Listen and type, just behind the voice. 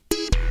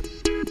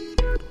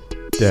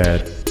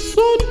Dad,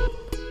 son,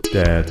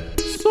 dad,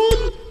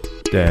 son,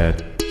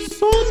 dad,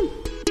 son,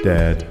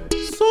 dad,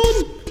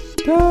 son,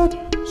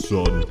 dad,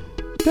 son,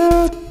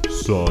 dad,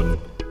 son,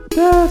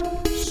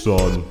 dad,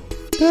 son,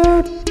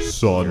 dad,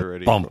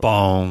 son. Bum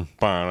bum.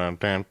 Bum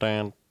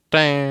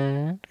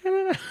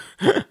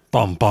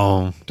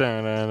bum.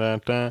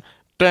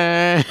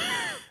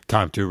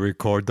 Time to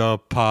record the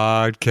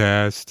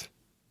podcast.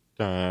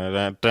 All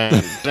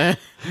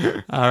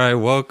right,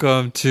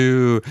 welcome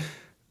to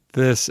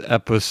this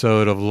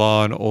episode of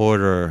Law and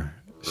Order,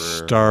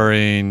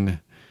 starring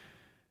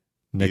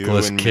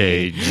Nicolas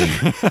Cage.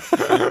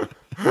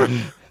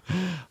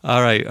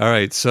 All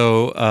right.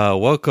 So,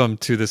 welcome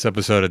to this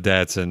episode of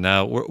Dadson.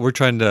 Now, we're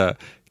trying to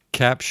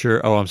capture.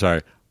 Oh, I'm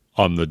sorry.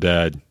 I'm the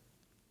dad.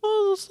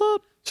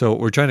 So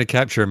we're trying to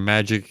capture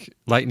magic,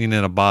 lightning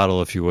in a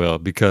bottle, if you will,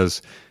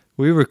 because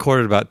we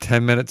recorded about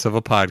 10 minutes of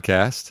a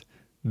podcast.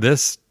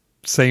 This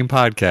same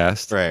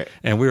podcast, right?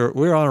 And we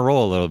were on a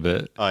roll a little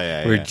bit. Oh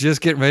yeah, we're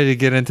just getting ready to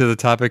get into the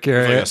topic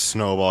area. It's like a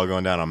snowball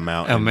going down a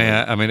mountain. Oh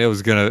man, I mean, it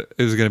was gonna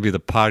be the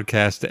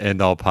podcast to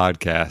end all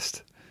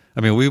podcast.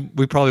 I mean,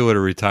 we probably would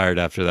have retired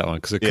after that one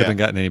because it couldn't have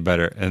gotten any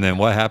better. And then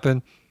what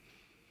happened?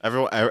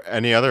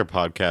 Any other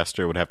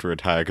podcaster would have to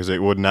retire because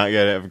it would not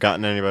have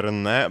gotten any better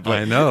than that. But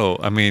I know.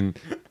 I mean,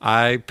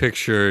 I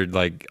pictured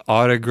like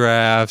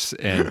autographs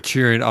and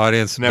cheering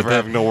audience. Never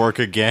having to work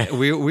again.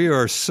 We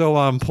are so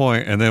on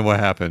point. And then what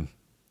happened?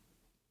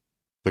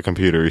 The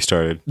computer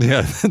restarted.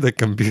 Yeah, the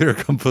computer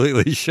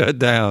completely shut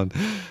down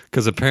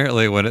because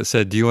apparently when it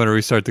said, "Do you want to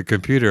restart the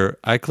computer?"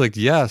 I clicked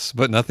yes,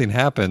 but nothing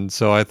happened.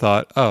 So I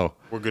thought, oh,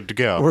 we're good to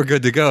go. We're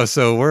good to go.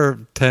 So we're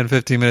 10,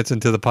 15 minutes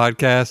into the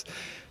podcast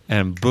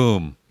and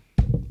boom,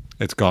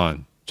 it's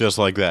gone. Just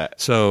like that.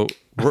 So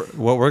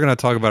what we're going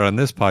to talk about on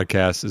this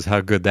podcast is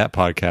how good that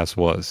podcast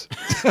was.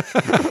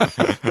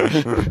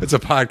 It's a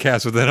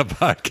podcast within a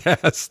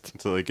podcast.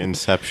 It's like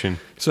Inception.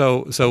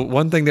 So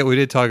one thing that we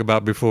did talk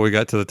about before we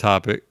got to the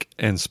topic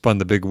and spun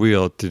the big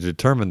wheel to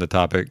determine the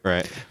topic,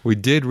 right? We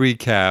did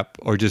recap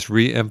or just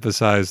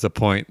re-emphasize the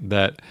point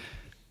that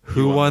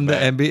who won the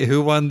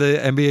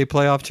NBA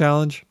playoff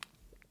challenge?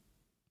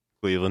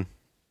 Cleveland.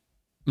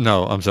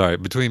 No, I'm sorry.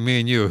 Between me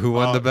and you, who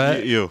won the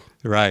bet? You.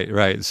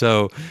 Right.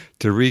 So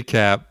to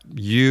recap,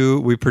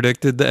 we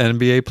predicted the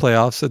NBA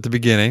playoffs at the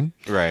beginning.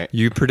 Right.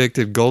 You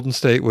predicted Golden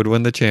State would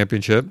win the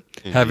championship,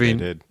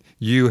 having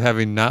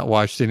not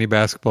watched any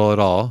basketball at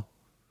all,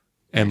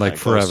 and like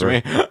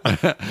forever.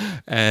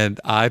 And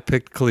I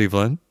picked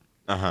Cleveland.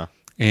 Uh-huh.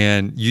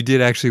 And you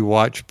did actually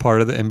watch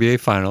part of the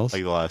NBA Finals.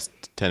 Like the last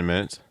 10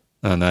 minutes?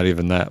 No, not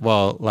even that.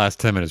 Well, last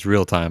 10 minutes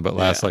real time, but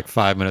last like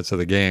 5 minutes of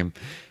the game.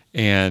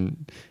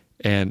 And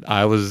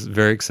I was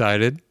very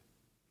excited.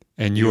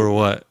 And you were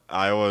what?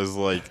 I was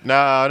like,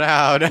 no.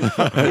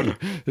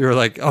 You were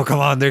like, oh, come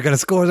on, they're going to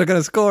score.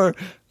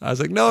 I was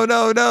like,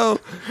 no.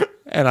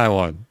 And I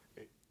won.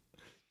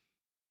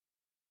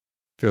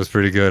 Feels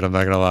pretty good, I'm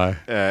not going to lie.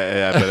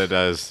 Yeah, I bet it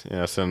does. You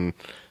know,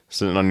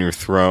 sitting on your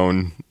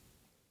throne.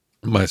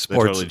 My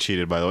sports. They totally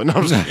cheated, by the way. No,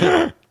 I'm just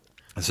kidding.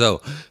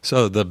 So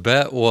the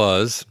bet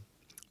was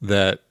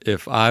that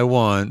if I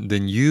won,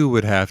 then you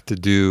would have to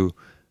do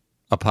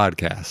a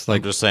podcast. Like,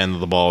 I'm just saying that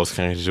the ball was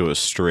connected to a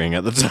string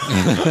at the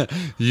time.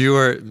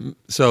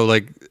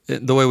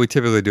 The way we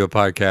typically do a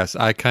podcast,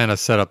 I kind of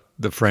set up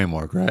the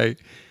framework, right?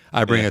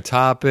 I bring a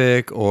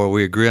topic or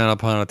we agree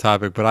upon a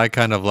topic, but I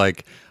kind of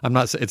like,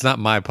 it's not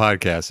my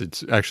podcast.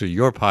 It's actually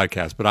your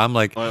podcast, but I'm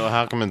like, well,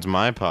 how come it's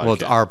my podcast? Well,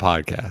 it's our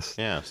podcast.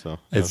 Yeah. So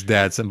it's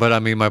Dadson. But I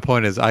mean, my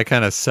point is I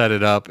kind of set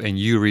it up and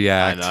you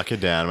react. I knock it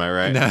down. Am I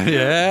right? No,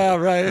 yeah,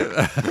 right.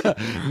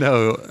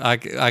 No,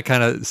 I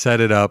kind of set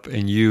it up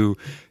and you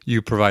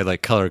provide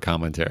like color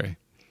commentary,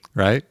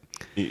 right?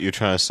 You're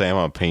trying to say I'm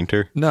a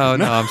painter? No,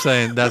 I'm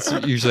saying that's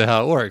usually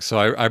how it works.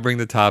 So I bring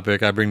the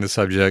topic, I bring the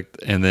subject,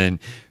 and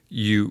then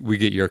we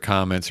get your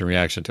comments and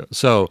reaction to it.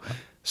 So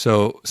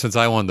since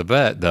I won the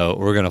bet, though,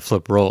 we're going to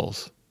flip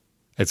roles.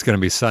 It's going to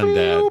be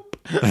Sundad.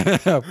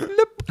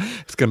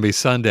 It's going to be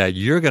Sundad.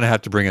 You're going to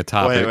have to bring a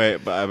topic. Wait,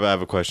 but I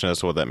have a question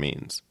as to what that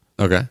means.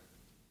 Okay. Does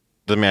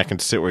that mean I can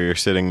sit where you're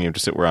sitting, you have to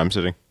sit where I'm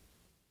sitting?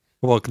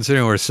 Well,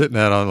 considering we're sitting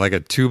on like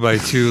a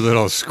 2x2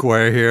 little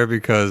square here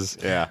because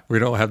we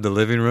don't have the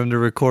living room to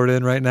record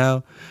in right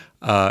now,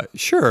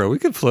 sure, we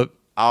could flip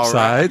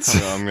sides.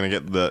 Right. I'm going to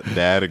get the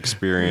dad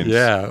experience.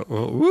 Yeah.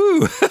 Well,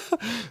 woo.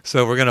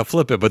 So we're going to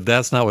flip it, but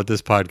that's not what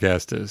this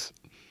podcast is.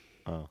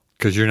 Oh.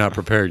 Because you're not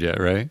prepared yet,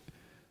 right?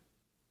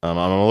 I'm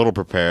a little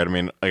prepared. I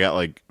mean, I got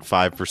like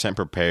 5%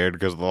 prepared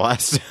because of the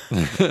last.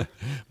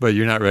 But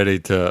you're not ready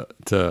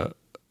to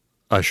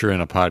usher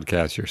in a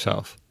podcast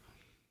yourself.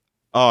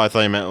 Oh, I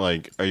thought you meant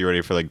like, are you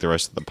ready for like the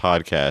rest of the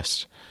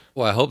podcast?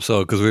 Well, I hope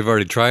so because we've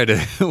already tried it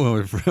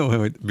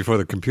before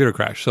the computer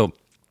crashed. So, all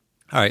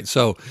right.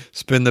 So,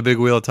 spin the big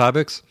wheel of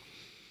topics.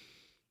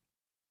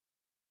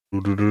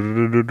 Ding, ding,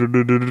 ding,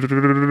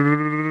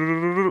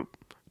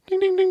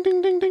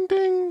 ding, ding, ding,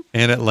 ding.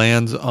 And it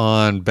lands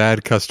on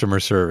bad customer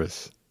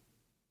service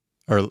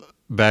or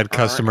bad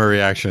customer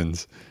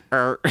reactions.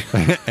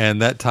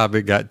 and that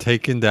topic got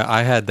taken down.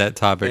 I had that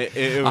topic.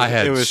 I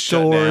had it was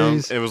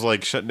stories. Shut down. It was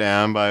like shut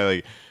down by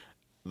like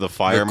the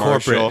fire The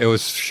marshal. corporate. It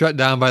was shut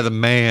down by the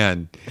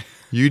man.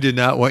 You did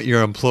not want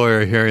your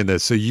employer hearing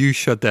this, so you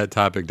shut that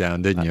topic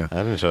down, didn't you?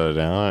 I didn't shut it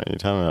down. You're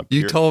telling me.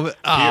 You told me.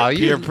 Oh,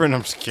 Peer print.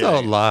 I'm just kidding.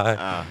 don't lie.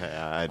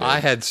 Yeah, I did. I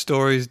had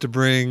stories to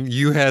bring.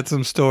 You had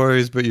some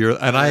stories, but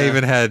I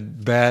even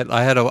had bad.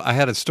 I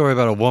had a story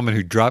about a woman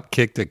who drop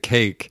kicked a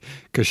cake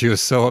because she was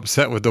so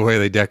upset with the way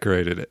they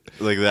decorated it.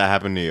 Like that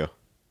happened to you.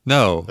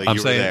 No, Like I'm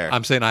you were saying there.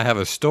 I'm saying I have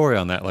a story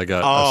on that, like a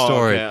Oh,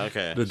 story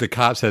okay. that the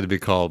cops had to be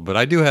called. But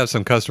I do have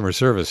some customer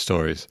service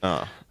stories.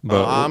 Oh,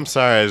 But- I'm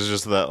sorry. It's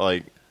just that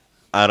like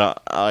I don't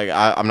like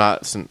I'm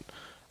not.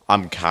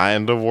 I'm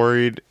kind of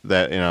worried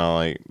that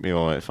like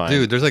people might find.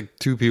 Dude, there's like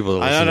 2 people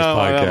that I listen don't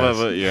to know, this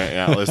podcast. but you're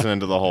not listening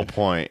to the whole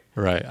point.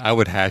 Right. I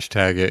would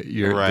hashtag it,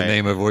 the Right.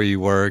 name of where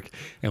you work,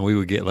 and we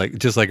would get like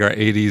just like our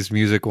 80s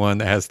music one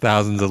that has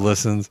thousands of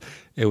listens.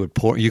 It would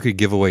pour. You could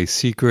give away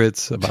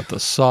secrets about the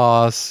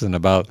sauce and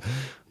about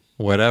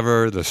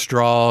whatever, the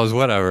straws,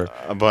 whatever.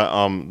 But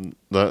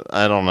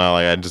I don't know.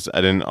 Like I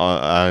didn't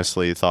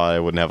honestly thought I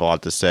wouldn't have a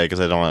lot to say because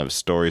I don't have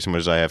stories as much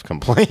as I have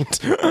complaints.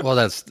 Well,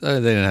 that's they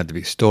didn't have to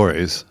be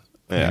stories.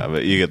 Yeah,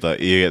 but you get the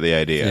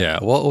idea. Yeah.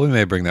 Well, we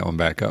may bring that one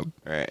back up.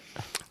 Right.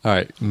 All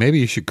right. Maybe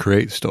you should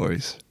create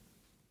stories.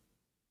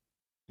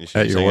 You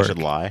At your saying work. I should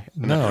lie.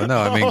 No.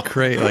 I mean,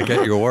 create like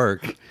at your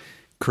work,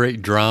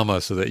 create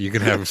drama so that you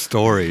can have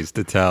stories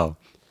to tell.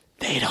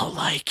 They don't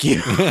like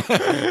you.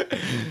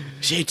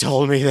 She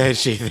told me that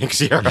she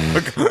thinks you're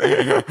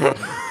ugly.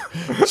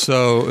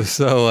 So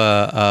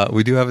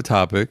we do have a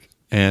topic,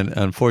 and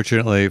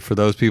unfortunately, for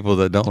those people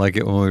that don't like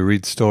it when we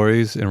read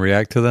stories and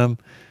react to them,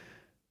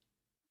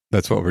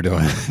 that's what we're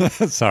doing.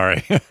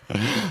 Sorry,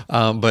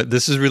 but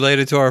this is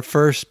related to our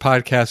first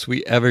podcast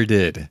we ever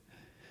did.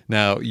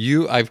 Now,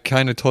 I've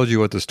kind of told you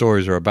what the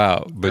stories are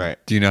about, but Right.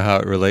 do you know how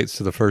it relates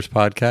to the first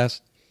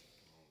podcast?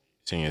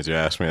 Seeing as you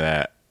asked me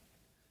that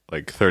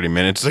like 30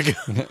 minutes ago.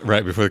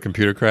 Right before the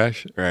computer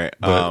crash, Right.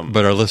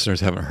 But our listeners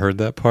haven't heard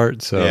that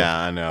part, so Yeah,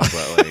 I know,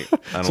 but like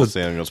I don't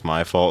think it's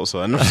my fault, so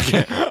I'm just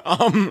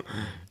kidding.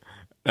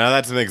 Now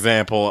that's an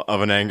example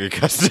of an angry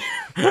customer.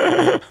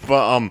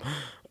 But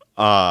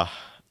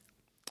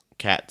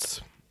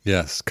cats.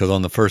 Yes, because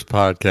on the first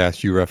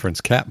podcast you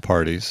referenced cat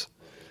parties,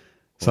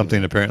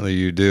 something apparently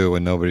you do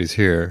when nobody's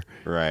here.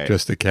 Right.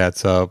 Just the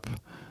cats up,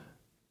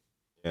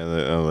 Yeah,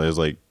 there's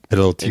like a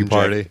little tea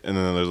party, and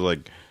then there's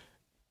like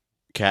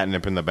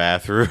catnip in the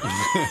bathroom.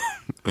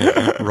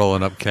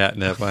 rolling up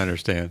catnip. I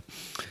understand.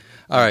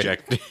 All right,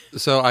 Inject-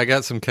 so I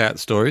got some cat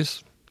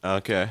stories,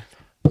 Okay.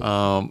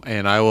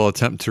 and I will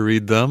attempt to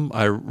read them.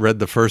 I read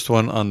the first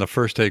one on the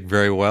first take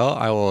very well.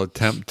 I will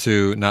attempt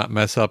to not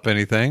mess up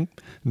anything.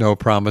 No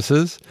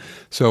promises.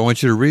 So I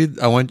want you to read.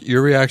 I want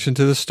your reaction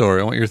to the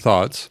story. I want your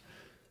thoughts.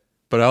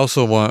 But I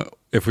also want,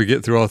 if we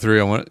get through all 3,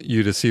 I want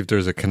you to see if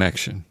there's a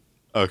connection.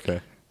 Okay.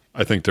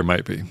 I think there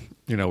might be.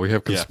 We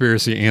have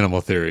conspiracy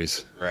animal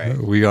theories. Right.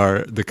 We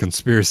are the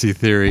conspiracy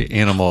theory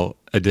animal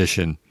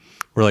edition.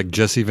 We're like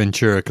Jesse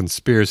Ventura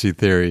conspiracy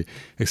theory,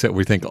 except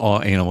we think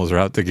all animals are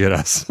out to get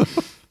us.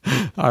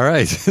 All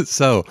right.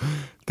 So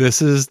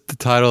this is the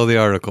title of the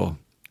article.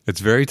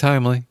 It's very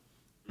timely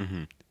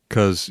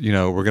because,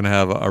 we're going to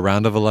have a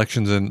round of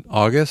elections in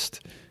August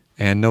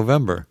and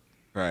November.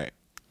 Right.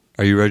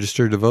 Are you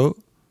registered to vote?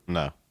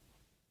 No.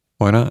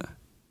 Why not?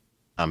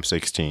 I'm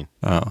 16.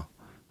 Oh,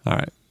 all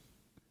right.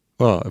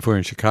 Well, if we're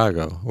in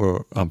Chicago,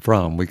 where I'm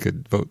from, we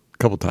could vote a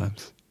couple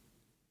times.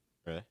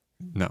 Really?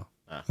 No,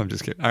 I'm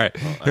just kidding. All right,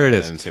 here it I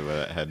is. didn't see what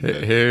that had.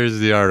 Here's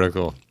the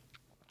article.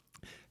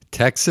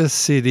 Texas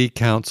City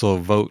Council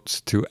votes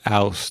to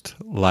oust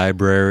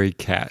library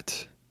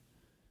cat.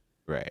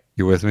 Right.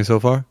 You with me so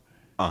far?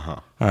 Uh-huh.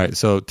 All right,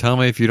 so tell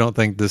me if you don't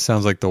think this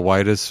sounds like the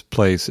whitest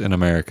place in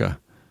America.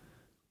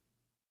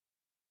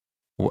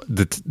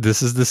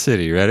 This is the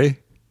city. Ready?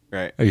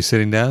 Right. Are you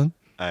sitting down?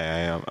 I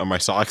am. Are my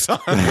socks on?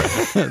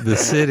 The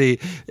city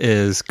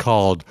is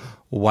called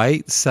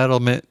White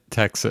Settlement,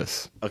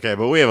 Texas. Okay,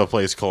 but we have a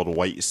place called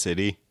White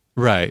City,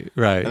 Right.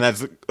 and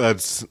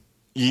that's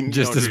you know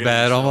Just what as you're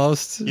bad getting yourself-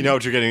 almost. You know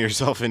what you're getting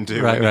yourself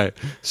into. Right.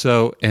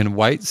 So in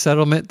White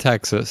Settlement,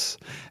 Texas,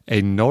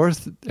 I'll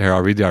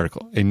read the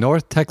article. A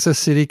North Texas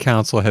City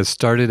Council has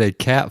started a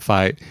cat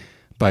fight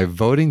by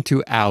voting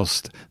to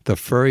oust the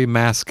furry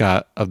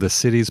mascot of the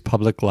city's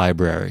public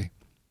library.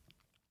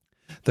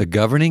 The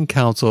governing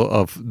council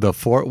of the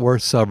Fort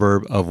Worth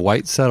suburb of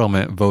White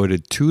Settlement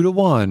voted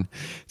 2-1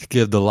 to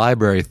give the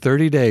library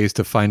 30 days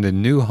to find a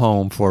new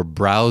home for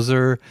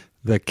Browser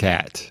the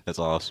cat. That's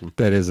awesome.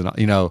 That is,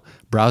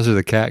 Browser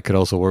the cat could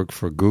also work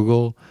for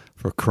Google,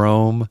 for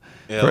Chrome,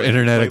 for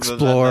Internet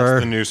Explorer.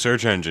 That's the new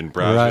search engine,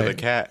 Browser the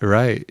cat.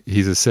 Right.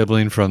 He's a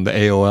sibling from the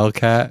AOL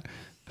cat.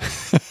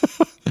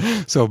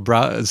 So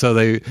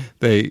they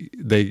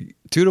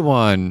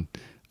 2-1,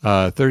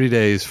 30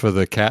 days for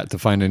the cat to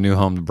find a new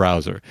home to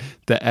Browser.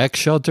 The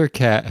ex-shelter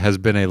cat has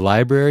been a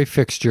library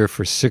fixture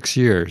for 6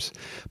 years,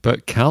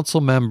 but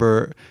council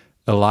member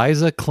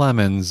Eliza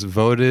Clemens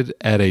voted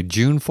at a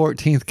June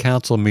 14th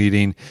council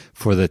meeting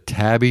for the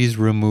tabby's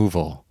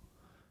removal.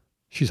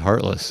 She's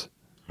heartless.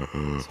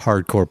 It's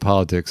hardcore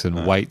politics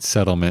in White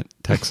Settlement,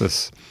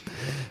 Texas.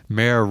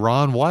 Mayor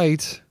Ron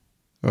White,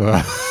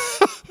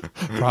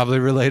 probably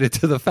related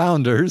to the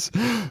founders,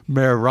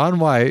 Mayor Ron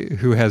White,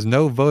 who has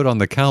no vote on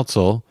the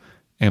council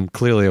and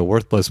clearly a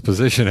worthless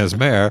position as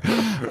mayor,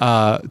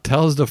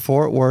 tells the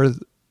Fort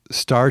Worth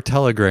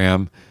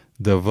Star-Telegram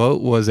the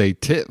vote was a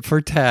tit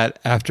for tat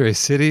after a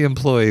city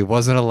employee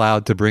wasn't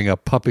allowed to bring a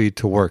puppy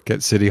to work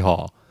at City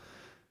Hall.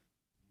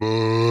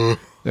 It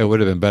would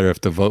have been better if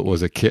the vote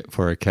was a kit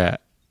for a cat.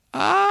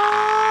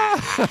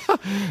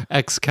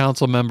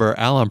 Ex-council member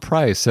Alan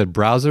Price said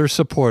Browser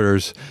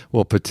supporters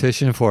will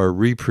petition for a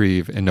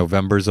reprieve in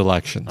November's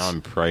elections.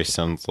 Price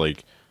sounds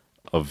like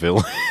a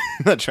villain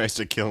that tries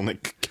to kill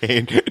Nick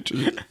Cage.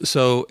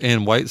 So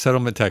in White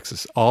Settlement,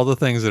 Texas, all the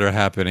things that are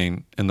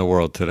happening in the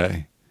world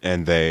today.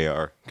 And they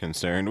are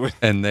concerned with.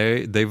 And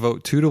they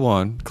vote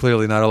 2-1.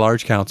 Clearly not a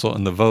large council.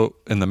 And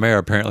the mayor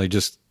apparently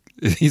just,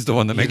 he's the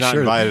one that makes sure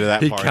invited to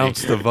that he party.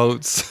 counts the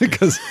votes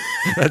because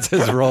that's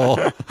his role.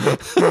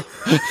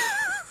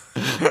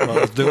 Well,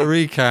 let's do a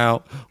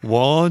recount.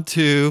 1,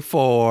 2,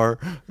 4.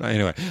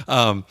 Anyway,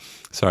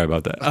 sorry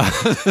about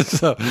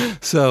that.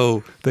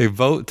 So they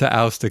vote to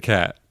oust a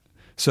cat.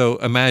 So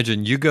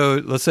imagine you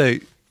go, let's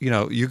say,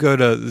 you go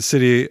to the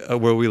city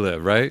where we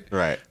live, right?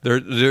 Right.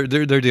 They're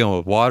dealing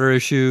with water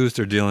issues.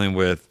 They're dealing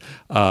with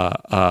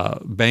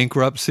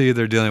bankruptcy.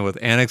 They're dealing with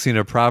annexing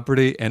a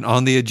property. And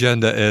on the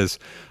agenda is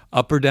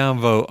up or down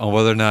vote on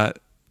whether or not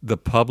the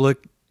public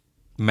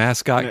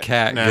mascot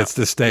cat gets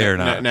to stay or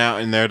not. Now,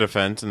 in their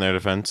defense,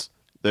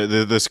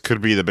 this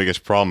could be the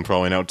biggest problem for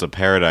all we know. It's a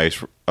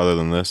paradise other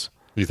than this.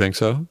 You think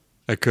so?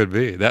 It could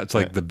be. That's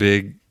like the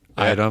big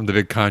item, the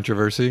big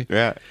controversy.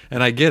 Yeah.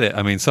 And I get it.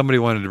 I mean, somebody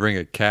wanted to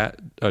bring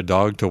a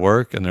dog to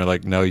work, and they're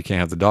like, no, you can't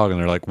have the dog. And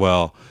they're like,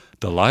 well,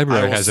 the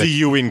library has see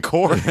you in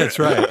court. That's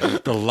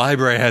right. The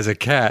library has a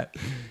cat.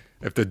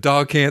 If the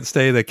dog can't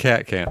stay, the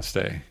cat can't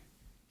stay.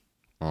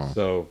 Oh.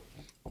 So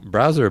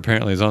Browser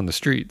apparently is on the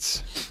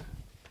streets.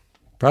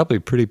 Probably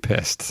pretty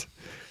pissed.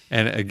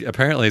 And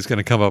apparently it's going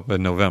to come up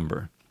in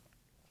November.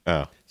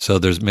 Oh. So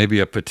there's maybe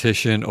a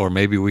petition, or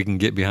maybe we can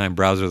get behind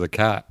Browser the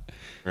cat.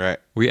 Right.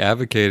 We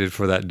advocated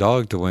for that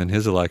dog to win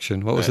his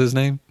election. What was his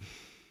name?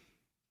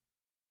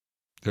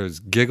 There's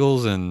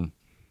Giggles, and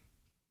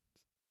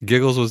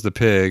Giggles was the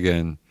pig,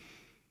 and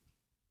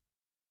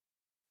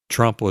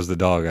Trump was the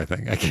dog, I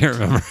think. I can't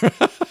remember.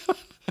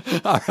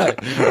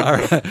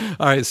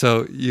 All right.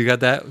 So you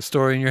got that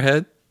story in your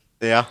head?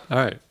 Yeah. All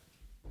right.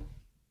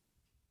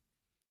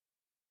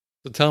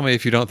 So tell me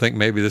if you don't think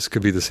maybe this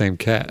could be the same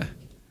cat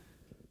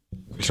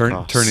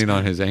turning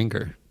on his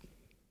anger.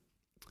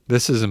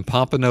 This is in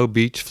Pompano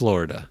Beach,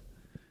 Florida.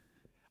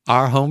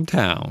 Our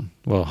hometown.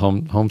 Well,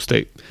 home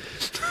state.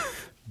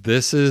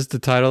 This is the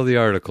title of the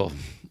article.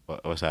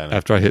 What's that?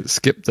 After I hit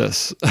skip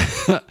this.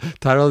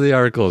 Title of the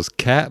article is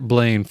Cat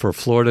Blamed for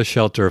Florida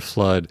Shelter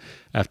Flood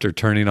After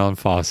Turning on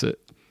Faucet.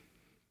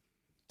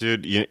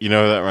 Dude, you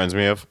know what that reminds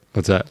me of?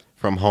 What's that?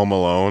 From Home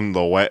Alone,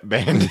 the Wet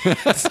Bandits.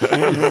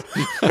 You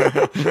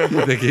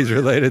think he's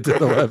related to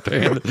the Wet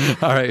Bandits?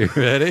 All right, you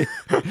ready?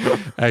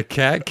 A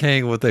cat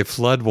came with a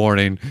flood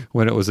warning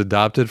when it was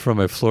adopted from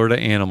a Florida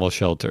animal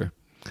shelter.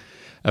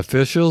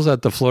 Officials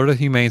at the Florida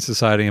Humane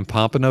Society in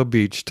Pompano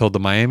Beach told the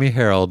Miami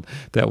Herald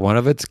that one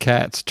of its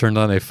cats turned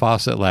on a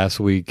faucet last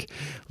week,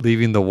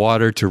 leaving the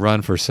water to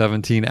run for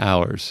 17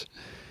 hours.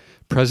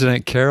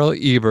 President Carol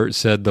Ebert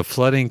said the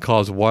flooding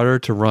caused water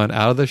to run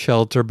out of the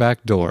shelter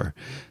back door.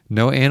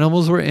 No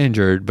animals were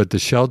injured, but the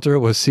shelter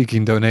was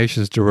seeking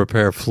donations to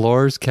repair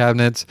floors,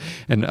 cabinets,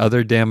 and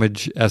other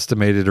damage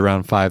estimated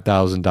around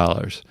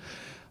 $5,000.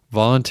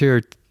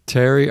 Volunteer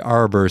Terry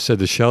Arbor said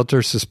the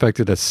shelter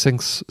suspected a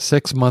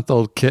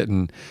six-month-old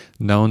kitten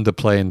known to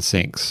play in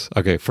sinks.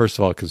 Okay, first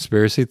of all,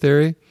 conspiracy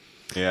theory?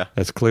 Yeah.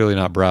 That's clearly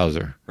not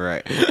Browser.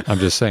 Right. I'm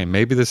just saying,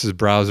 maybe this is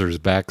Browser's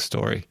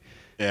backstory.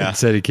 Yeah. It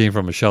said he came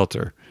from a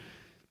shelter.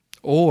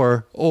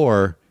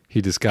 Or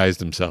he disguised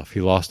himself.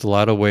 He lost a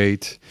lot of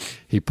weight.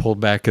 He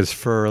pulled back his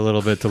fur a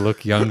little bit to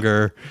look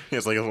younger. He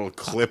has like a little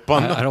clip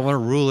on I don't want to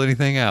rule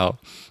anything out.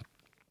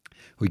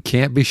 We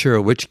can't be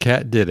sure which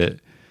cat did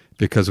it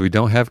because we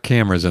don't have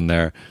cameras in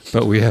there,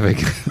 but we have a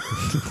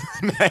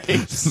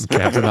Nice.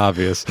 Captain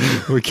Obvious.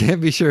 We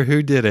can't be sure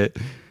who did it.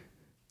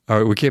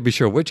 Or we can't be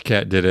sure which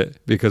cat did it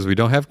because we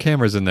don't have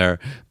cameras in there,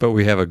 but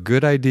we have a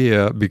good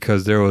idea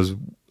because there was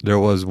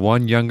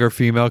one younger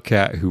female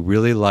cat who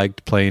really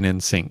liked playing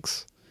in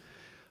sinks.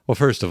 Well,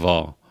 first of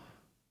all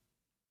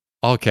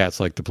cats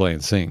like to play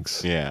in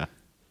sinks. Yeah.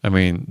 I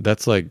mean,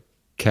 that's like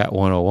Cat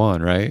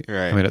 101, right?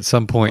 Right. I mean, at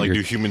some point, Like,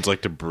 do humans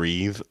like to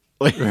breathe?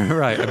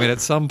 right. I mean,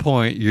 at some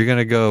point, you're going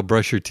to go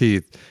brush your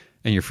teeth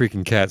and your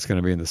freaking cat's going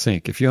to be in the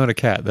sink. If you own a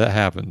cat, that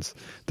happens.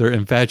 They're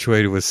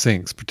infatuated with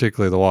sinks,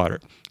 particularly the water.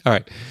 All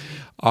right.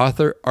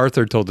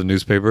 Arthur told the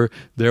newspaper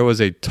there was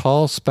a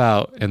tall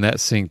spout in that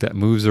sink that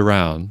moves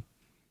around.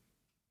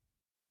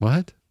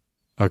 What?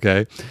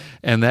 Okay.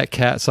 And that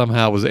cat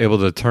somehow was able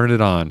to turn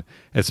it on.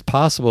 It's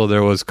possible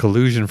there was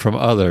collusion from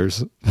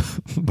others,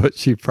 but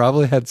she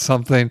probably had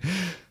something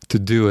to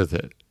do with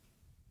it.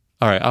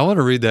 All right. I want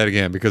to read that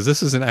again because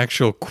this is an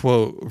actual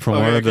quote from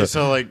one of the.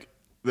 So, like,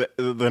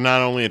 they're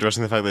not only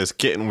addressing the fact that this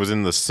kitten was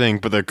in the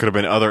sink, but there could have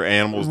been other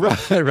animals. Right.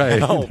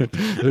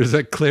 There's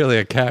clearly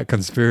a cat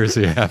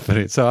conspiracy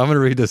happening. So I'm going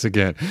to read this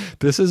again.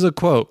 This is a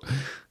quote.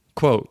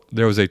 Quote,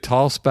 there was a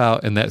tall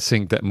spout in that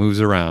sink that moves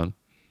around.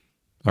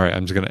 All right,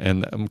 I'm just going to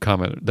end the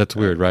comment. That's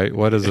weird, right?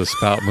 What does a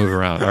spout move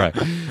around? All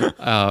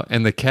right.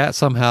 And the cat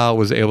somehow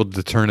was able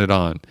to turn it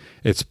on.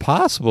 It's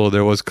possible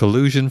there was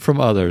collusion from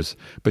others,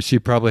 but she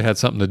probably had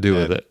something to do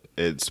with it.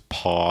 It's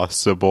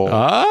possible.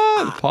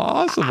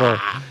 Possible.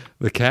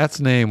 The cat's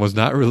name was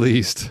not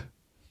released.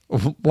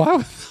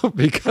 Why?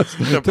 Because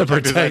to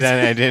protect his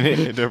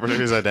identity. To protect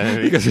his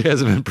identity. Because he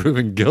hasn't been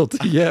proven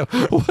guilty yet.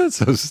 What's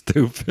so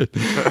stupid?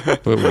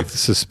 But we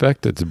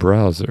suspect it's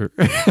Browser.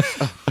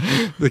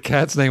 The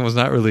cat's name was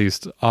not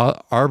released.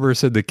 Arbor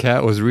said the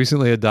cat was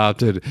recently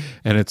adopted,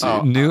 and its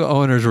new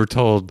owners were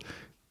told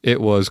it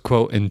was,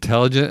 quote,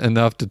 intelligent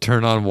enough to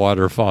turn on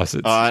water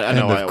faucets. I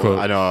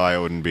know I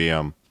wouldn't be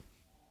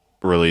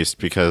released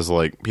because,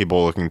 like,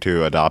 people looking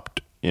to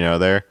adopt,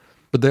 there.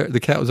 But the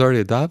cat was already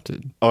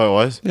adopted. Oh, it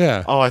was?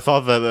 Yeah. Oh, I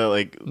thought that,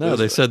 like... No,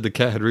 they said the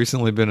cat had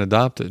recently been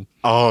adopted.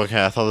 Oh,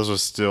 okay. I thought this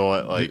was still,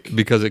 like...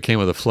 Because it came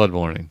with a flood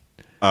warning.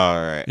 All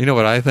right. You know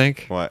what I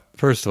think? What?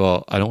 First of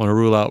all, I don't want to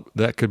rule out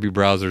that could be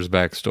Browser's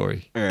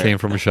backstory. Right. Came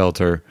from a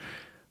shelter,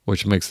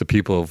 which makes the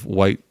people of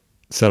white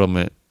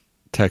settlement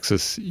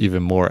Texas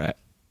even more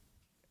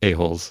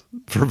a-holes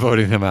for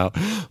voting him out.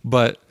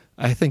 But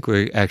I think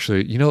we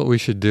actually... You know what we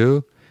should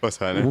do? What's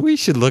that? We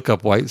should look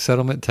up White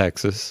Settlement,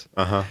 Texas,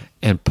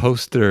 and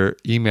post their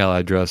email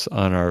address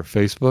on our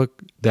Facebook,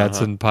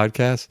 Dadson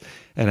Podcast,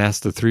 and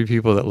ask the 3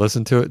 people that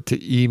listen to it to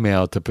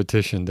email to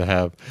petition to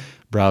have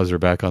Browser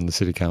back on the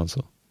city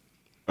council.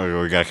 Okay,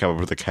 we got to come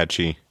up with a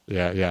catchy...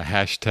 Yeah.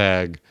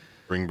 Hashtag...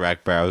 Bring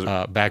back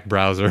Browser. Back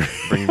Browser.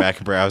 Bring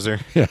back Browser.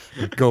 Yeah.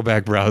 Go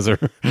back Browser.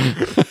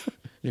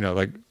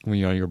 Like when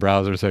your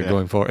browser said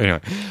going forward.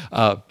 Anyway,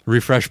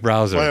 refresh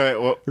browser.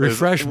 Wait,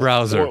 refresh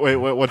browser. Wait,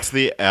 what's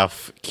the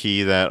F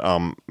key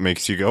that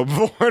makes you go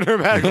forward or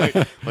back?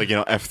 like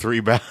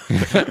F3 back.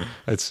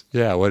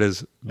 What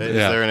is? Is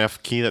there an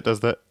F key that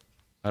does that?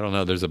 I don't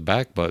know. There's a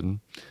back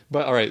button.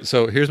 But all right.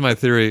 So here's my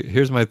theory.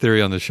 Here's my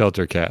theory on the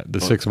shelter cat, the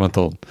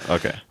 6-month-old.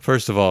 Okay.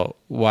 First of all,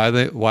 why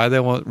they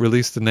won't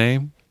release the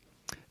name?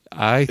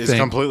 It's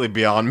completely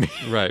beyond me.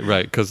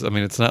 Right. Because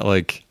it's not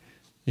like.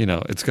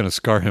 It's going to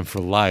scar him for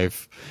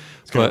life.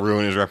 It's going to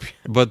ruin his reputation.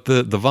 But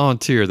the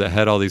volunteer that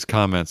had all these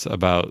comments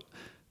about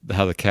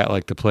how the cat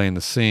liked to play in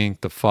the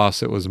sink, the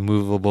faucet was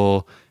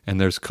movable, and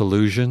there's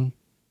collusion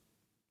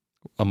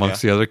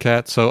amongst the other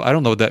cats. So I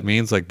don't know what that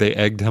means. Like they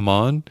egged him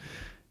on.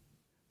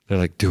 They're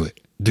like, do it.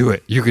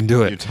 You can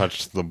do it. You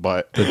touched the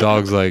butt. The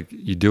dog's like,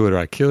 you do it or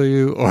I kill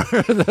you. Or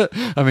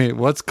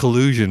what's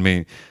collusion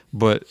mean?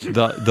 But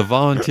the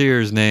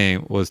volunteer's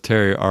name was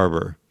Terry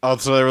Arbor. Oh,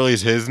 so they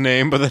released his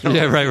name, but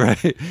then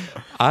right.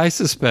 I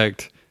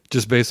suspect,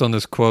 just based on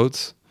this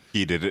quotes,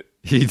 he did it.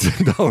 He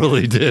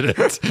totally did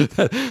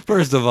it.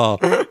 First of all,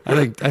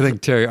 I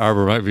think Terry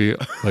Arbor might be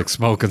like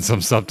smoking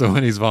something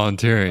when he's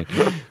volunteering,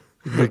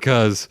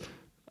 because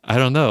I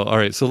don't know. All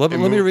right, so let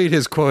me read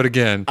his quote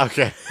again.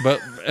 Okay,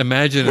 but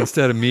imagine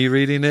instead of me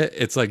reading it,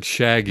 it's like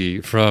Shaggy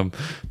from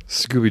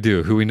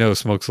Scooby-Doo, who we know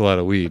smokes a lot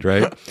of weed,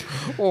 right?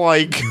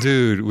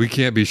 Dude, we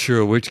can't be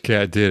sure which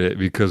cat did it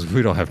because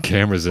we don't have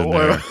cameras in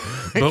there.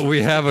 But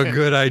we have a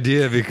good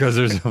idea because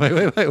there's...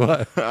 Wait,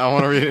 what? I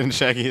want to read it in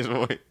Shaggy's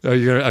voice. Oh,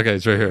 you're gonna... Okay,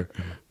 it's right here.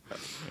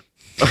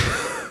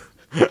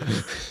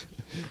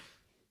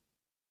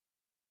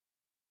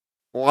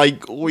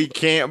 We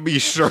can't be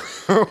sure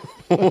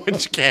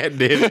which cat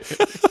did it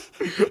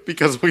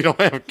because we don't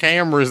have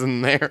cameras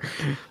in there.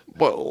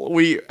 But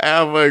we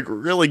have a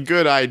really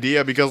good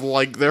idea because,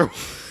 there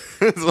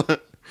was a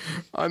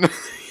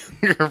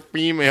younger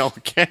female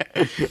cat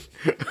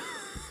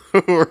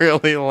who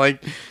really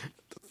liked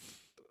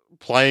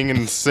playing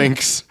in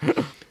sinks.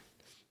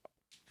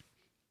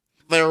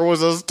 There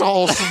was a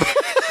tall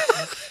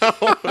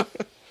spout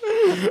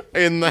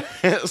in that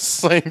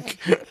sink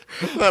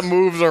that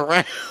moves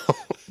around,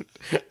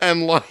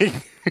 and the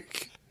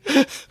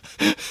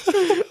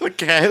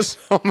cat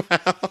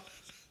somehow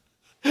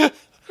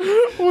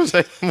was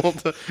able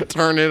to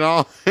turn it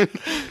on.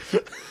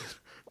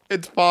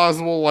 It's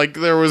possible,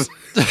 there was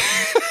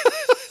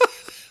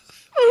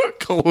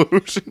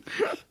collusion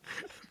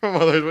from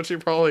others, but she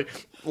probably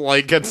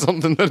had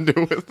something to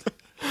do with it.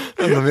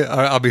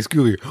 I'll be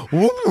Scooby.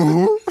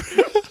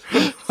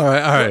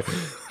 All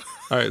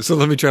right. So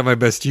let me try my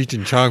best Cheech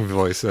and Chong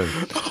voice then.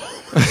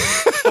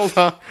 Hold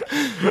on.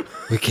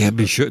 We can't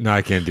be sure. No,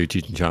 I can't do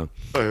Cheech and Chong.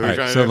 Wait, all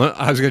right, so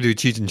I was going to do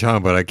Cheech and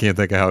Chong, but I can't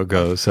think of how it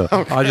goes. So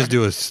I'll just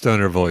do a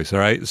stoner voice. All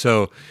right.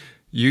 So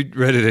you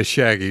read it as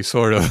Shaggy,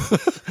 sort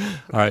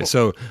of. All right.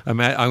 So I'm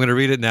going to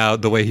read it now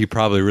the way he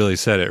probably really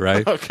said it.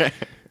 Right. Okay.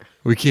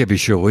 We can't be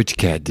sure which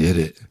cat did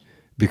it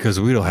because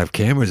we don't have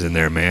cameras in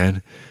there,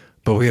 man.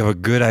 But we have a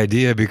good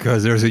idea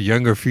because there's a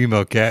younger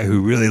female cat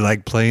who really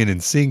liked playing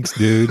in sinks,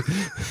 dude.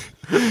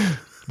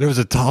 There was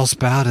a tall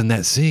spout in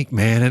that sink,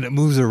 man, and it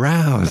moves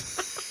around.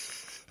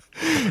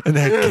 And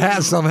that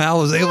cat somehow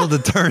was able to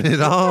turn it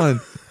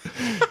on.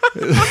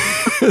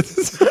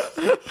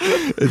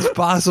 It's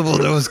possible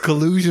there was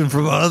collusion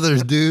from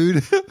others,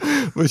 dude.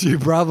 But you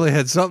probably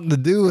had something to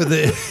do with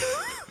it.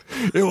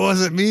 It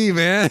wasn't me,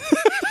 man.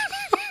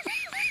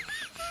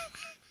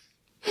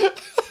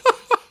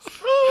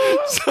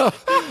 So,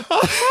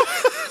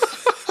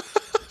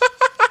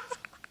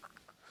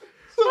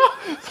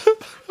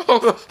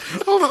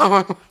 Hold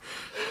on.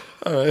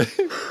 all right.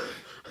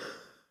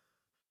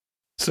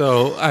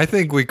 So I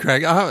think we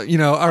crack. All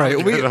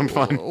right. I'm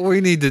fine. We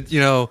need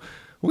to,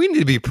 we need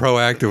to be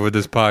proactive with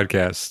this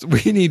podcast.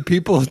 We need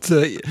people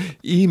to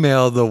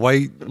email the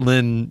White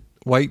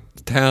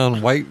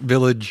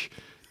Village,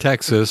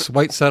 Texas,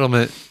 White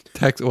Settlement,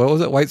 Texas. What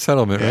was it? White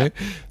Settlement, right?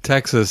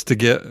 Texas, to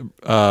get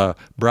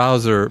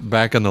browser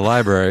back in the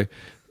library.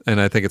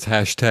 And I think it's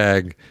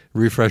hashtag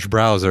refresh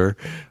browser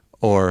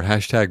or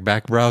hashtag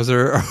back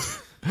browser.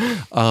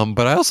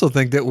 But I also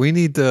think that we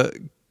need to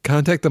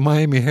contact the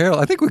Miami Herald.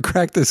 I think we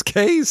cracked this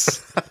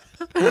case.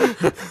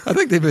 I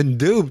think they've been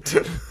duped.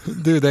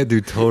 Dude, that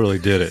dude totally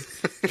did it.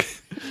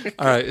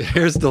 All right,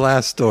 here's the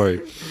last story.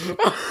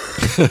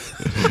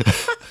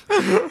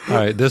 All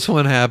right, this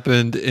one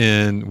happened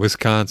in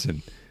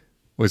Wisconsin.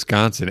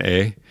 Wisconsin,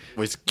 eh?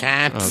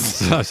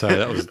 Wisconsin. Sorry,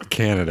 that was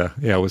Canada.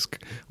 Yeah,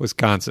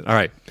 Wisconsin. All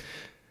right.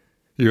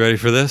 You ready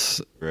for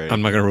this? Ready.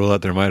 I'm not going to rule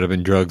out there might have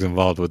been drugs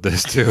involved with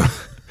this, too.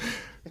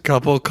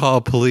 Couple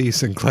call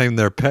police and claim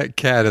their pet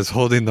cat is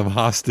holding them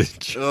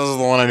hostage. This is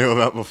the one I knew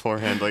about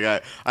beforehand. Like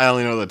I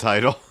only know the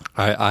title.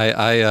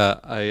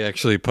 I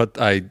actually put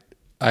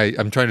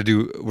I'm trying to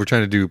do. We're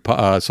trying to do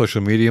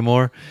social media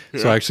more.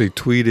 So I actually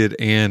tweeted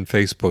and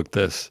Facebooked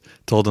this.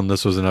 Told them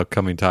this was an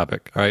upcoming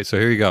topic. All right, so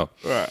here you go.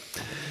 All right.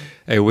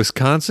 A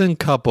Wisconsin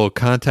couple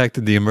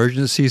contacted the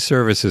emergency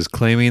services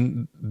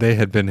claiming they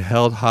had been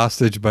held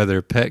hostage by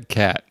their pet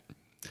cat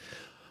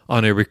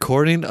on a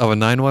recording of a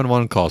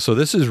 911 call. So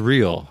this is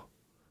real.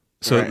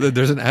 So Right.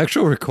 there's an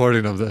actual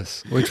recording of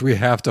this, which we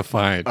have to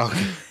find.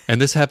 Okay.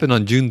 And this happened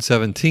on June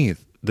 17th,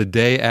 the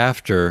day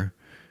after,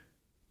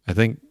 I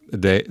think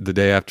the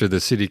day after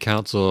the city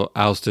council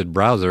ousted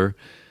browser,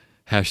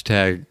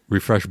 hashtag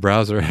refresh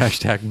browser,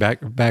 hashtag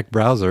back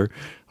browser.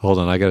 Hold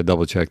on, I got to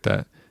double check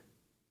that.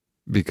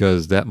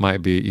 Because that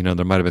might be, there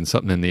might have been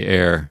something in the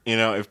air.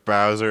 If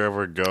browser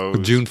ever goes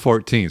June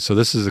 14th. So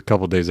this is a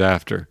couple days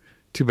after.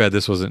 Too bad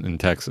this wasn't in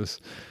Texas.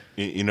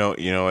 You know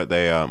what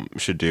they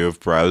should do if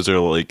browser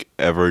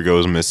ever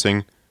goes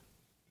missing?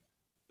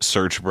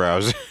 Search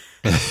browser.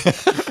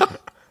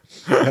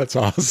 That's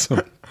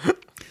awesome.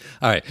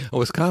 All right. A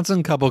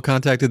Wisconsin couple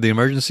contacted the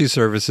emergency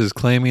services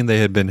claiming they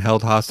had been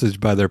held hostage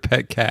by their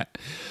pet cat.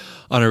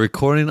 On a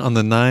recording on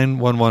the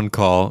 911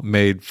 call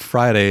made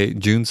Friday,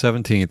 June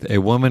 17th, a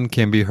woman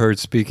can be heard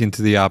speaking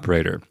to the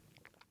operator.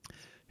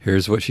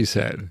 Here's what she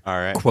said. All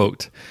right.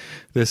 Quote,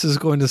 "This is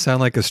going to sound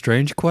like a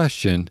strange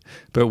question,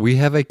 but we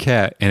have a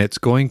cat and it's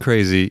going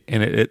crazy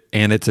and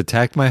it's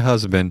attacked my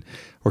husband.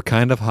 We're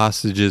kind of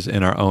hostages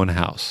in our own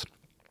house."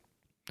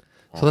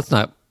 So that's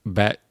not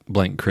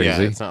blank crazy.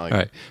 Yeah, it's not like, all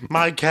right.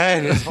 my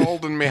cat is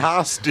holding me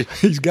hostage.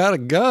 He's got a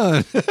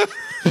gun.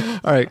 All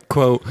right,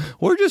 quote,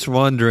 "We're just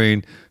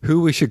wondering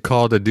who we should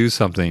call to do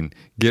something,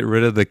 get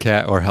rid of the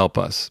cat or help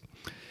us."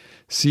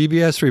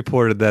 CBS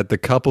reported that the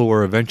couple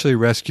were eventually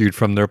rescued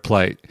from their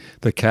plight.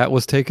 The cat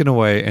was taken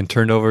away and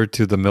turned over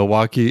to the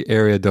Milwaukee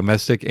Area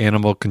Domestic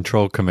Animal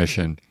Control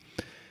Commission,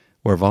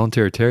 where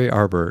volunteer Terry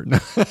Arbor,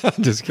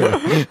 just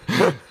kidding.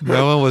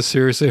 No one was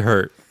seriously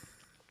hurt.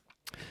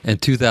 In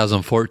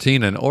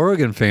 2014, an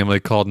Oregon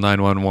family called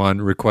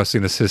 911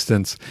 requesting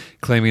assistance,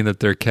 claiming that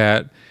their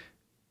cat,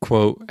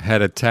 quote,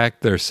 had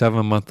attacked their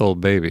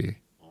 7-month-old baby.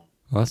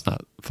 Well, that's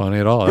not funny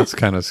at all. That's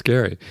kind of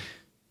scary.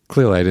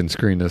 Clearly, I didn't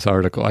screen this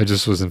article. I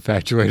just was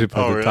infatuated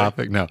by the really?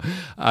 topic. No,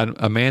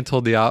 a man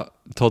told the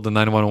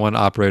 911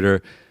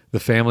 operator the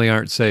family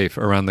aren't safe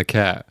around the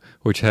cat,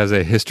 which has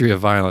a history of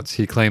violence.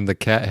 He claimed the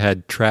cat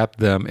had trapped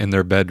them in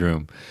their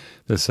bedroom.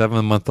 The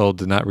 7-month-old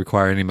did not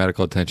require any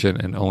medical attention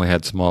and only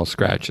had small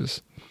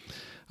scratches.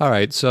 All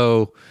right,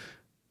 so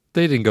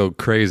they didn't go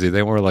crazy.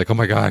 They weren't like, "Oh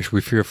my gosh, we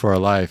fear for our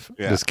life.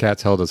 Yeah. This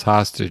cat's held us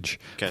hostage."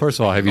 Cat's First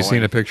of all, have you seen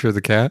annoying. a picture of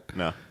the cat?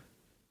 No.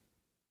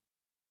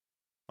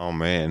 Oh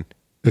man.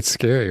 It's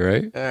scary,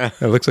 right? Eh.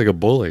 It looks like a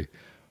bully.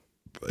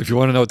 If you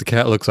want to know what the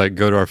cat looks like,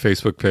 go to our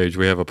Facebook page.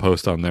 We have a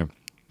post on there.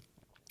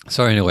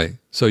 So anyway,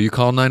 so you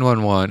call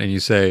 911 and you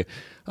say,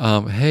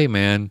 "Hey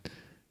man,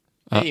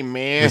 Hey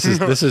man.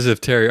 this is if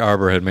Terry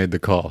Arbor had made the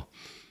call.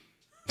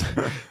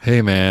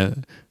 Hey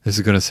man, this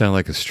is going to sound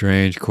like a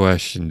strange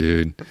question,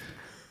 dude,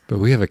 but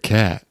we have a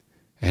cat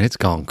and it's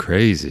gone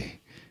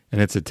crazy and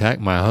it's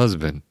attacked my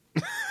husband."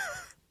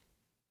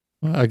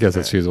 Well, I guess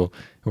that's feasible.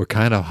 We're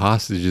kind of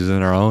hostages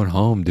in our own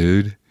home,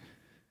 dude.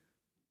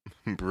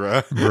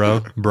 Bruh.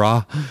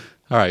 Brah.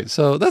 All right,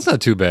 so that's not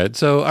too bad.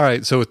 So, all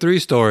right, so with 3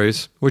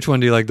 stories, which one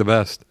do you like the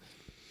best?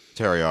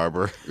 Terry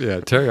Arbor.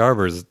 Yeah, Terry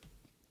Arbor's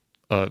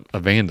a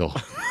vandal.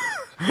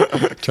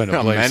 Trying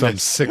to blame some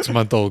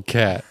 6-month-old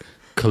cat.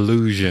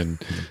 Collusion.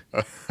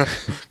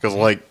 Because,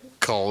 like,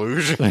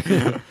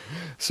 collusion.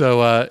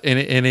 So,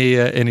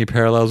 any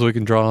parallels we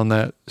can draw on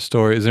that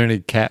story? Is there any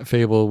cat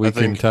fable we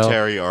can tell?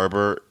 Terry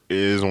Arbor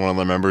is one of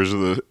the members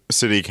of the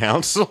city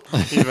council.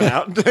 Even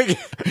out.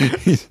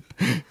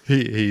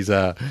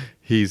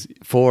 He's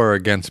for or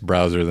against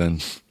Browser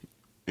then?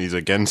 He's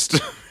against.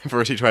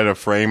 First he tried to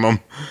frame him,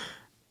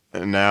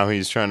 and now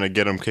he's trying to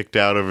get him kicked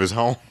out of his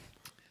home.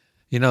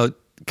 You know,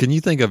 can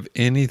you think of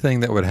anything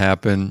that would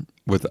happen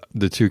with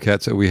the 2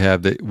 cats that we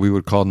have that we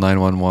would call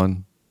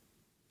 911?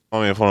 I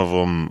mean, if one of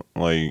them,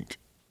 like,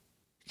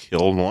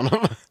 killed one of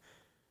them.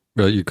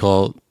 Really, you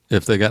call,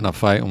 if they got in a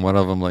fight and one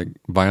of them, like,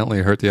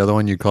 violently hurt the other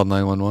one, you call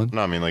 911?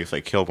 No, I mean, like, if they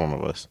killed one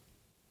of us.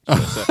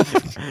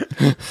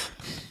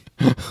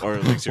 Or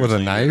like, with a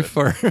knife?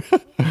 Or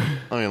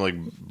I mean, like,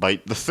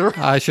 bite the throat.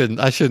 I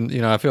shouldn't, you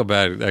know, I feel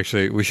bad,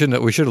 actually. We should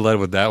have led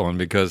with that one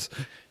because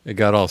it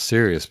got all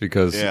serious.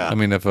 Because, yeah. I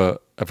mean, if a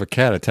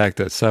cat attacked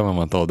that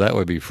 7-month-old, that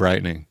would be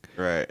frightening.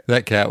 Right.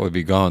 That cat would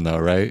be gone, though,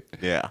 right?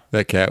 Yeah.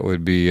 That cat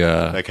would be...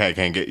 that cat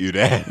can't get you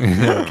down.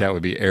 that cat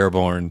would be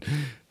airborne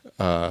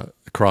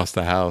across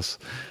the house.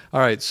 All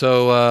right,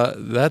 so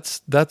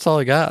that's all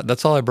I got.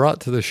 That's all I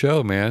brought to the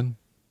show, man.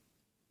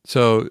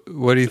 So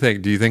what do you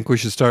think? Do you think we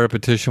should start a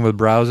petition with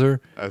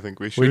Browser? I think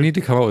we should. We need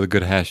to come up with a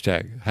good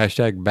hashtag.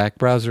 Hashtag back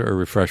browser or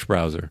refresh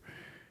browser.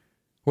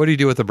 What do you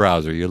do with the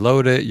browser? You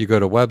load it, you go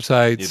to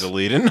websites. You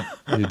delete it.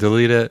 You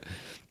delete it.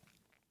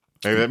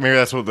 Maybe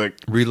that's what the...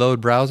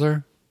 Reload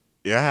browser?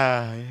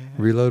 Yeah.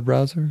 Reload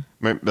browser?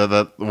 Maybe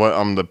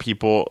what the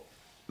people,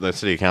 the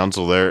city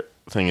council, their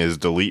thing is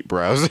delete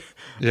browser.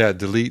 Yeah,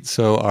 delete.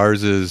 So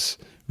ours is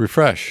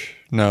refresh.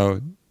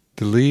 No,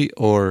 delete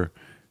or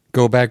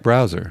go back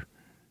browser.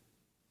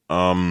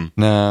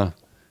 Nah.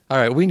 All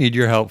right, we need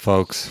your help,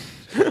 folks.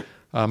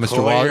 Mr.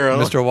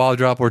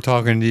 Waldrop, we're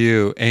talking to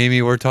you.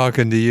 Amy, we're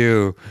talking to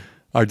you.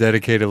 Our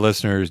dedicated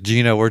listeners.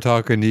 Gina, we're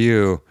talking to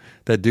you.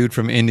 That dude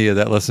from India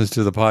that listens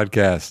to the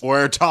podcast.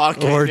 We're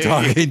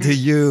talking to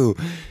you.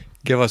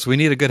 We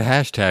need a good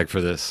hashtag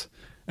for this.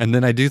 And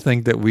then I do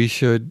think that we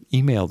should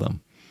email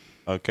them.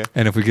 Okay.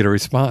 And if we get a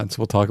response,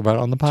 we'll talk about it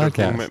on the podcast.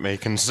 To whom it may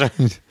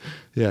concern.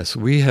 Yes,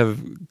 we have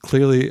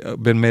clearly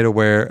been made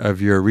aware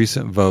of your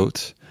recent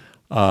vote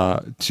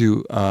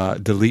to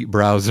delete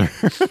browser.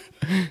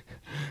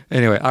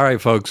 Anyway, all right,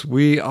 folks,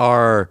 we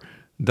are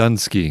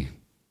Dunsky.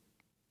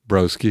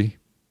 Broski.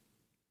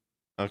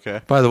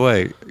 Okay. By the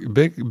way,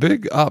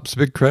 big ups,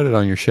 big credit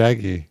on your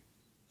Shaggy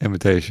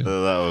invitation.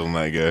 That wasn't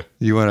that good.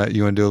 You wanna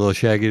do a little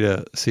Shaggy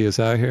to see us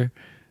out here?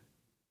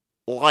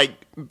 Like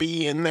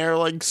be in there,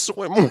 like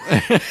swim,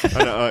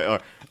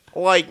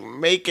 like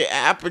make it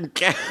happen.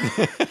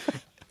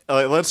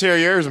 Like, let's hear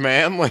yours,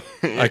 man. Like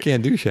I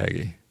can't do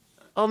Shaggy.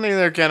 Well,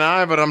 neither can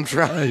I, but I'm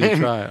trying. You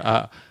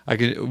try.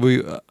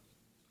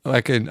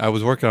 I can. I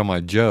was working on my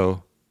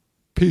Joe,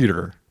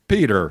 Peter,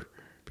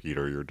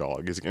 your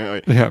dog is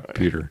gonna. Yeah,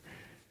 Peter.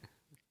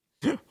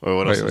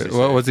 What else? Wait,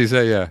 what's he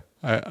say? Yeah,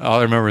 all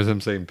I remember is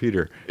him saying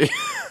Peter.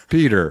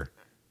 Peter.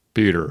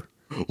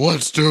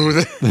 Let's do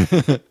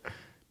this.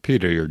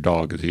 Peter, your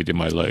dog is eating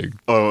my leg.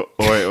 Oh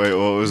wait, what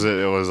was it?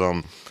 It was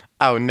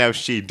Oh no,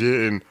 she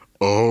didn't.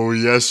 Oh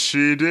yes,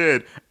 she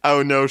did.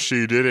 Oh no,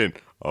 she didn't.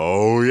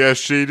 Oh yes,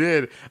 she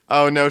did.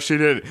 Oh no, she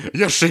didn't.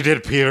 Yes, she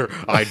did, Peter.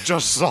 I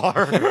just saw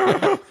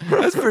her.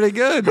 That's pretty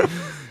good.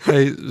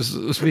 Hey,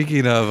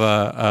 speaking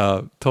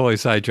of totally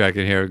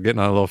sidetracking here, getting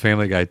on a little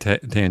Family Guy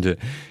tangent.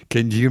 Do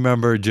you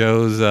remember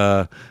Joe's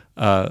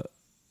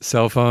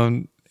cell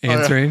phone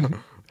answering? Oh, yeah.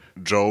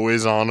 Joe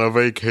is on a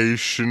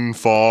vacation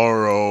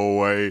far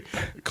away.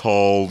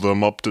 Call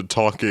them up to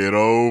talk it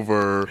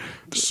over.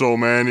 So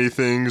many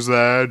things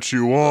that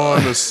you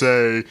want to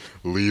say.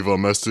 Leave a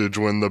message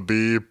when the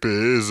beep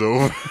is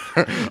over.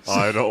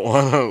 I don't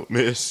want to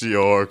miss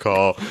your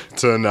call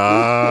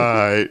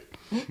tonight.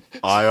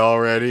 I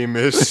already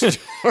missed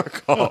your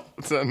call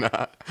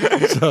tonight.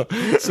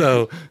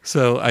 So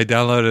I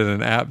downloaded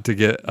an app to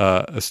get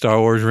a Star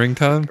Wars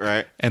ringtone,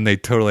 right? And they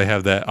totally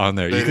have that on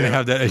there. You can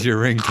have that as your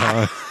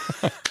ringtone.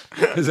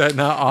 Is that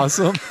not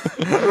awesome?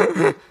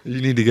 You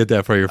need to get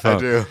that for your phone. I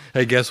do.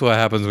 Hey, guess what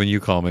happens when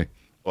you call me?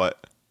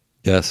 What?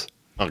 Yes.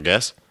 I'll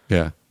guess.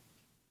 Yeah.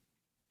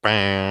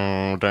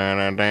 Oh,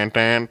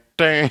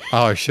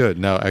 I should.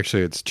 No,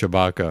 actually, it's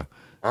Chewbacca.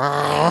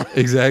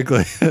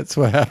 Exactly. That's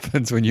what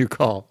happens when you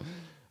call.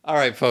 All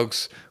right,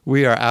 folks,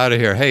 we are out of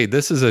here. Hey,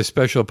 this is a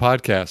special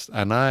podcast,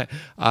 and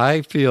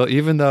I feel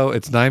even though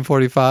it's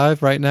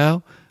 9:45 right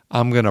now,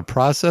 I'm going to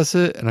process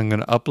it, and I'm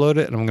going to upload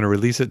it, and I'm going to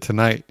release it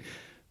tonight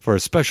for a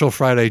special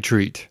Friday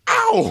treat.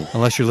 Ow!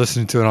 Unless you're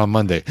listening to it on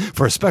Monday.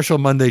 For a special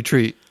Monday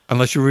treat.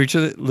 Unless you're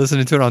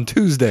listening to it on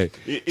Tuesday.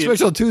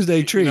 Special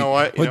Tuesday treat. You know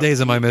what? What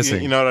days am I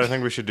missing? You know what I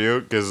think we should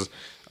do? Because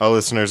our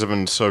listeners have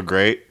been so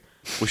great.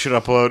 We should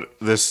upload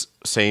this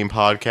same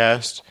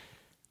podcast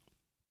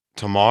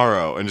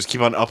tomorrow and just keep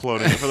on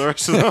uploading it for the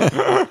rest of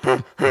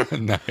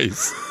the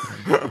Nice.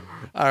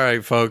 All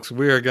right, folks,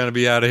 we are going to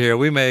be out of here.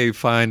 We may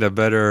find a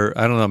better,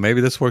 I don't know, maybe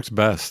this works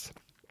best,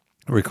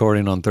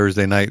 recording on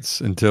Thursday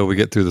nights until we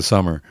get through the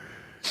summer.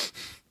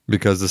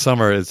 Because the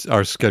summer,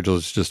 our schedule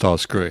is just all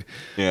screwy.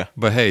 Yeah.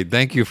 But hey,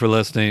 thank you for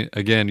listening.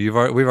 Again, we've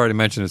already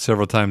mentioned it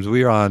several times.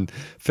 We are on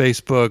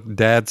Facebook,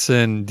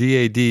 Dadson,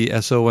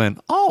 DADSON,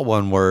 all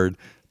one word,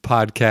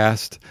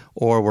 podcast,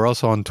 or we're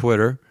also on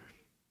Twitter.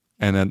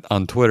 And then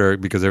on Twitter,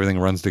 because everything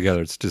runs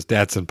together, it's just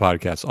Dadson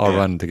Podcasts, all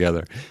run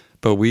together.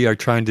 But we are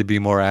trying to be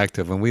more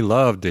active, and we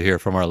love to hear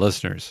from our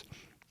listeners.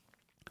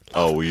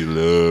 Oh, we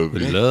love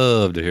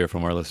to hear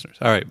from our listeners.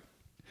 All right.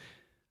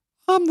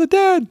 I'm the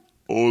dad.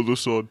 Oh, the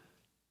son.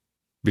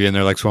 Be in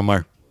there like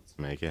Swamar. Let's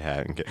make it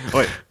happen.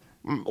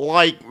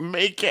 Wait,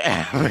 make it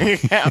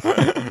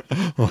happen.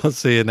 We'll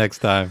see you next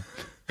time.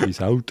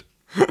 Peace out.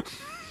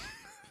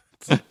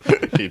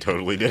 He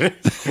totally did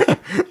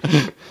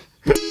it.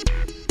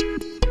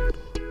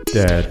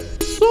 Dad,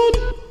 son,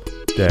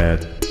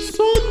 dad,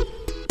 son,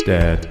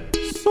 dad,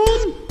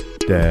 son,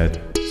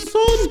 dad,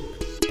 son,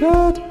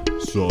 dad,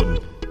 son,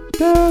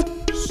 dad,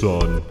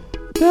 son,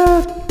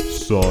 dad,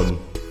 son,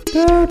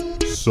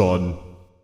 dad, son.